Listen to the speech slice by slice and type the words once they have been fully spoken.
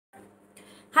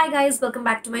Hi guys, welcome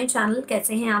back to my channel.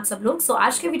 कैसे हैं आप सब लोग।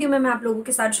 आज के वीडियो में मैं आप लोगों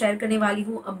के साथ शेयर करने वाली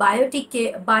हूँ बायोटिक के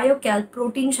bio kelp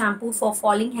protein shampoo for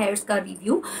falling hairs का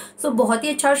रिव्यू। बहुत ही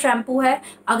अच्छा शैम्पू है।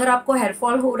 अगर आपको हेयर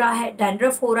फॉल हो रहा है,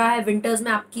 डैंड्रफ हो रहा है, विंटर्स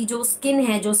में आपकी जो स्किन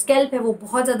है, जो स्कैल्प है, वो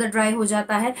बहुत ज़्यादा ड्राई हो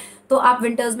जाता है, तो आप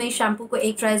विंटर्स में इस शैम्पू को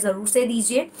एक ट्राई ज़रूर से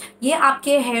दीजिए। ये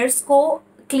आपके हेयर्स को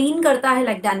क्लीन करता है,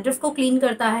 लाइक डैंड्रफ को क्लीन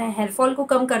करता है, हेयर फॉल को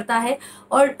कम करता है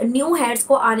और न्यू हेयर्स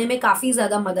को आने में काफ़ी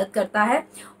ज़्यादा मदद करता है।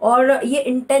 और ये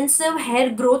इंटेंसिव हेयर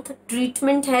ग्रोथ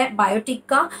ट्रीटमेंट है बायोटिक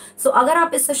का। अगर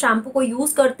आप इस शैम्पू को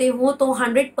यूज़ करते हो तो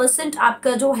 100%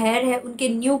 आपका जो हेयर है उनके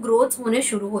न्यू ग्रोथ्स होने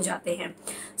शुरू हो जाते हैं।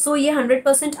 ये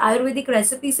 100% आयुर्वेदिक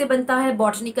रेसिपी से बनता है,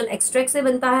 बॉटनिकल एक्सट्रैक्ट से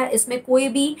बनता है। इसमें कोई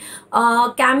भी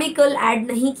केमिकल ऐड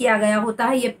नहीं किया गया होता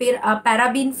है। ये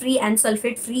paraben free and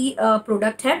sulphate free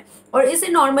product है और इसे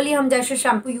नॉर्मली हम जैसे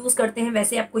शैम्पू यूज़ करते हैं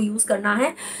वैसे आपको यूज़ करना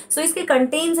है। इसके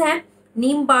कंटेन्स हैं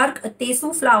नीम bark,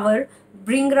 Tesu flower,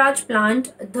 bhringraj plant,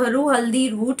 धरु हल्दी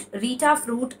रूट, रीठा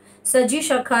फ्रूट, सजी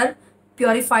शक्कर,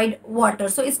 प्योरिफाइड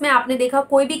वाटर। इसमें आपने देखा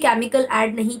कोई भी केमिकल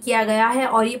ऐड नहीं किया गया है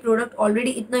और ये प्रोडक्ट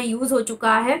ऑलरेडी इतना यूज हो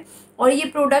चुका है। और ये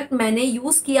प्रोडक्ट मैंने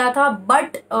यूज किया था,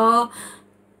 बट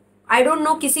आई डोंट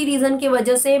नो किसी रीज़न की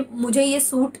वजह से मुझे ये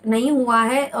सूट नहीं हुआ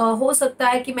है। हो सकता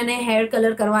है कि मैंने हेयर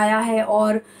कलर करवाया है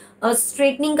और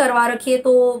स्ट्रेटनिंग करवा रखी है,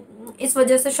 तो इस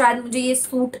वजह से शायद मुझे ये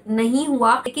सूट नहीं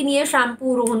हुआ। लेकिन ये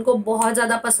शैम्पू रोहन को बहुत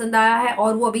ज़्यादा पसंद आया है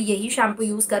और वो अभी यही शैम्पू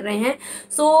यूज़ कर रहे हैं।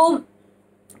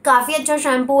 काफ़ी अच्छा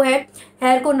शैम्पू है।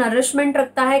 हेयर को नरिशमेंट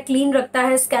रखता है, क्लीन रखता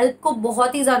है, स्कैल्प को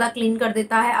बहुत ही ज़्यादा क्लीन कर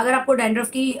देता है। अगर आपको डैंड्रफ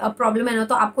की प्रॉब्लम है ना,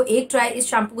 तो आपको एक ट्राई इस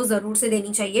शैम्पू को ज़रूर से देनी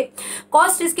चाहिए।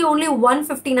 कॉस्ट इसकी ओनली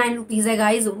 159 रुपीज़ है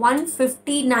गाइज।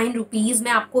 159 रुपीज़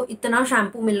में आपको इतना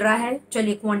शैम्पू मिल रहा है।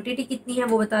 चलिए क्वांटिटी कितनी है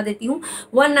वो बता देती हूँ।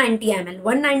 190 ml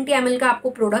 190 ml का आपको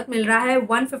प्रोडक्ट मिल रहा है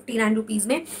 159 रुपीज़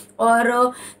में। और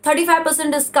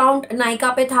 35% डिस्काउंट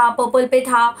नायका पे था, पर्पल पे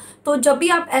था। तो जब भी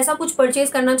आप ऐसा कुछ परचेज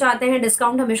करना चाहते हैं,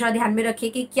 डिस्काउंट हमेशा ध्यान में रखिए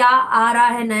कि क्या आ रहा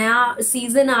है, नया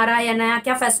सीजन आ रहा है या नया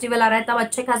क्या फेस्टिवल आ रहा है, तब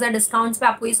अच्छे खासा डिस्काउंट्स पे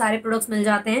आपको ये सारे प्रोडक्ट्स मिल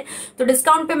जाते हैं। तो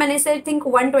डिस्काउंट पे मैंने इसे आई थिंक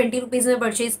 120 रुपीज़ में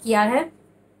परचेज किया है।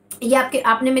 ये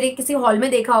आपने मेरे किसी हॉल में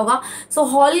देखा होगा।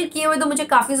 हॉल किए हुए तो मुझे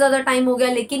काफ़ी ज़्यादा टाइम हो गया,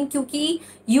 लेकिन क्योंकि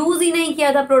यूज़ ही नहीं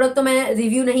किया था प्रोडक्ट, तो मैं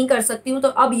रिव्यू नहीं कर सकती हूँ। तो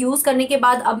अब यूज़ करने के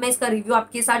बाद अब मैं इसका रिव्यू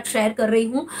आपके साथ शेयर कर रही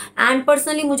हूँ। एंड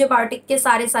पर्सनली मुझे बायोटिक के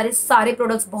सारे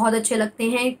प्रोडक्ट्स बहुत अच्छे लगते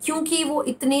हैं, क्योंकि वो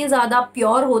इतने ज़्यादा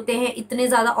प्योर होते हैं, इतने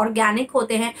ज़्यादा ऑर्गेनिक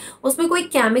होते हैं, उसमें कोई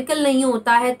केमिकल नहीं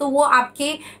होता है, तो वो आपके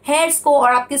हेयर्स को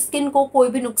और आपकी स्किन को कोई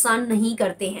भी नुकसान नहीं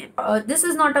करते हैं। This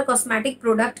is not a cosmetic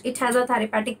product, it has a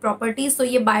therapeutic properties.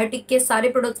 ये बायोटिक के सारे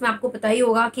प्रोडक्ट्स में आपको पता ही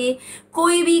होगा कि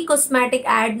कोई भी कॉस्मेटिक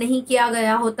ऐड नहीं किया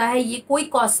गया होता है। ये कोई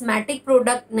कॉस्मेटिक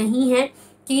प्रोडक्ट नहीं है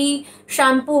कि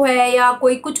शैम्पू है या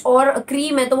कोई कुछ और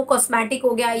क्रीम है तो वो कॉस्मेटिक हो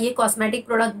गया। ये कॉस्मेटिक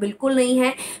प्रोडक्ट बिल्कुल नहीं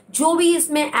है। जो भी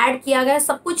इसमें ऐड किया गया है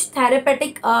सब कुछ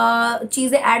थेरेपेटिक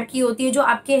चीज़ें ऐड की होती है, जो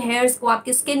आपके हेयर्स को,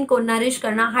 आपकी स्किन को नरिश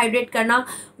करना, हाइड्रेट करना,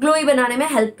 ग्लोई बनाने में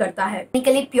हेल्प करता है।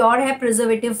 टेक्निकली प्योर है,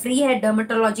 प्रिजर्वेटिव फ्री है,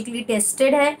 डर्मेटोलॉजिकली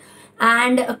टेस्टेड है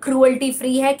एंड क्रूअल्टी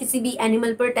फ्री है। किसी भी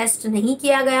एनिमल पर टेस्ट नहीं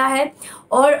किया गया है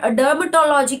और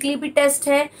डर्मेटोलॉजिकली भी टेस्ट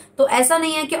है। तो ऐसा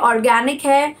नहीं है कि ऑर्गेनिक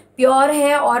है, प्योर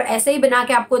है और ऐसे ही बना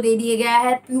के आपको दे दिया गया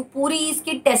है। पूरी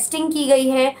इसकी टेस्टिंग की गई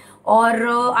है और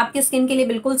आपकी स्किन के लिए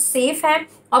बिल्कुल सेफ है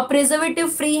और प्रिजर्वेटिव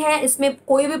फ्री है। इसमें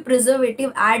कोई भी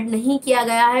प्रिजर्वेटिव ऐड नहीं किया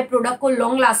गया है। प्रोडक्ट को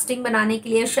लॉन्ग लास्टिंग बनाने के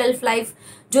लिए, शेल्फ लाइफ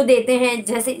जो देते हैं,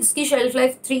 जैसे इसकी शेल्फ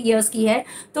लाइफ 3 इयर्स की है,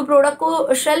 तो प्रोडक्ट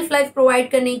को शेल्फ लाइफ प्रोवाइड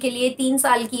करने के लिए 3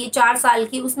 साल की, 4 साल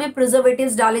की उसमें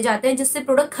प्रिजर्वेटिव्स डाले जाते हैं जिससे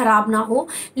प्रोडक्ट खराब ना हो।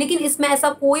 लेकिन इसमें ऐसा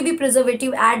कोई भी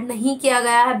प्रिजर्वेटिव ऐड नहीं किया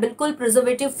गया है, बिल्कुल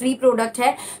प्रिजर्वेटिव फ्री प्रोडक्ट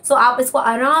है। आप इसको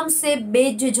आराम से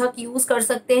बेझिझक यूज कर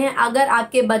सकते हैं। अगर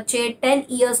आपके बच्चे 10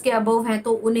 इयर्स के अबव हैं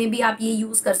तो उन्हें भी आप ये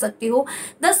यूज कर सकते हो।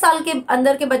 10 साल के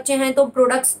अंदर के बच्चे हैं तो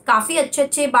प्रोडक्ट्स काफी अच्छे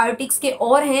अच्छे बायोटिक्स के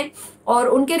और हैं और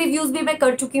उनके रिव्यूज भी मैं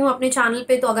कर चुकी हूँ अपने चैनल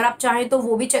पे, तो अगर आप चाहें तो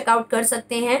वो भी चेकआउट कर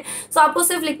सकते हैं। आपको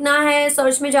सिर्फ लिखना है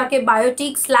सर्च में जाके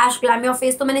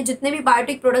Biotique/Glam. तो मैंने जितने भी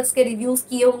बायोटिक प्रोडक्ट्स के रिव्यूज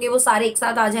किए होंगे वो सारे एक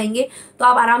साथ आ जाएंगे, तो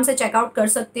आप आराम से चेकआउट कर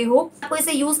सकते हो। आपको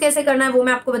इसे यूज कैसे करना है वो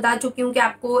मैं आपको बता चुकी हूँ कि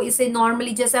आपको इसे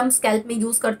नॉर्मली जैसे हम स्कैल्प में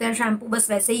यूज करते हैं शैम्पू, बस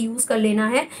वैसे ही यूज कर लेना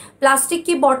है। प्लास्टिक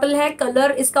की बॉटल है,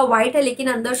 कलर इसका व्हाइट है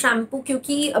लेकिन अंदर शैम्पू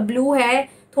क्योंकि ब्लू है,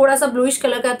 थोड़ा सा ब्लूइश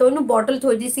कलर का, तो बॉटल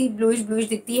थोड़ी सी ब्लूइश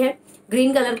दिखती है।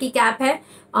 ग्रीन कलर की कैप है।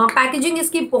 पैकेजिंग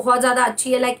इसकी बहुत ज़्यादा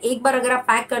अच्छी है, लाइक एक बार अगर आप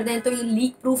पैक कर दें तो ये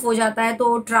लीक प्रूफ हो जाता है,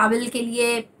 तो ट्रैवल के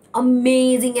लिए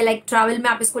अमेजिंग है। लाइक ट्रैवल में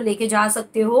आप इसको लेके जा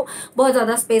सकते हो, बहुत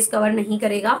ज़्यादा स्पेस कवर नहीं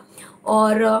करेगा।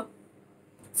 और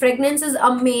fragrance is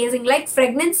amazing, like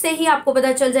fragrance से ही आपको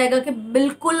पता चल जाएगा कि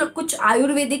बिल्कुल कुछ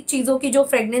आयुर्वेदिक चीजों की जो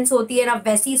फ्रेग्रेंस होती है ना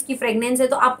वैसी इसकी फ्रेग्रेंस है।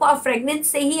 तो आपको अब फ्रेग्रेंस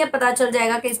से ही ये पता चल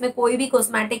जाएगा कि इसमें कोई भी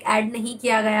कॉस्मेटिक ऐड नहीं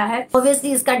किया गया है।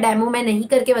 ऑब्वियसली इसका डेमो मैं नहीं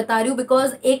करके बता रही हूँ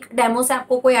बिकॉज एक डेमो से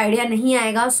आपको कोई आइडिया नहीं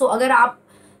आएगा। सो अगर आप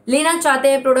लेना चाहते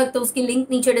हैं प्रोडक्ट तो उसकी लिंक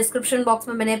नीचे डिस्क्रिप्शन बॉक्स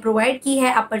में मैंने प्रोवाइड की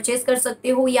है, आप परचेज कर सकते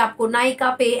हो। ये आपको नाइका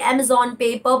पे, अमेजोन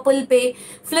पे, पर्पल पे,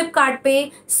 फ्लिपकार्ट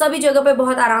पे, सभी जगह पे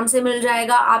बहुत आराम से मिल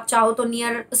जाएगा। आप चाहो तो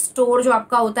नियर स्टोर जो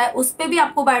आपका होता है उस पे भी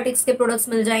आपको बायोटिक्स के प्रोडक्ट्स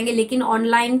मिल जाएंगे, लेकिन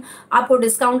ऑनलाइन आपको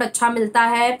डिस्काउंट अच्छा मिलता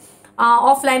है,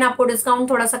 ऑफलाइन आपको डिस्काउंट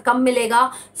थोड़ा सा कम मिलेगा।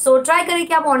 सो ट्राई करें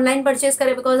कि आप ऑनलाइन परचेज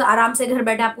करें बिकॉज आराम से घर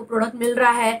बैठे आपको प्रोडक्ट मिल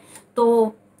रहा है,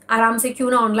 तो आराम से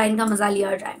क्यों ना ऑनलाइन का मजा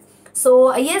लिया जाए। सो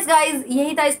यस गाइज,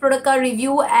 यही था इस प्रोडक्ट का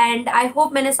रिव्यू एंड आई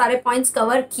होप मैंने सारे पॉइंट्स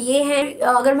कवर किए हैं।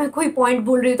 अगर मैं कोई पॉइंट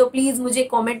भूल रही हूँ तो प्लीज मुझे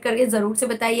कमेंट करके जरूर से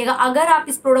बताइएगा। अगर आप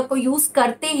इस प्रोडक्ट को यूज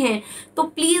करते हैं तो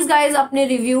प्लीज गाइज अपने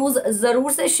रिव्यूज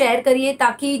जरूर से शेयर करिए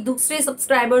ताकि दूसरे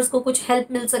सब्सक्राइबर्स को कुछ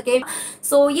हेल्प मिल सके।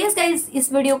 सो यस गाइज,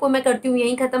 इस वीडियो को मैं करती हूँ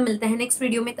यहीं खत्म, मिलते हैं नेक्स्ट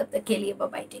वीडियो में, तब तक के लिए bye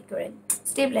bye, take care and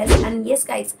stay blessed and yes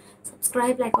guys,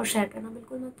 subscribe, like और शेयर करना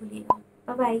बिल्कुल मत भूलिएगा।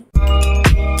 Bye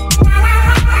bye.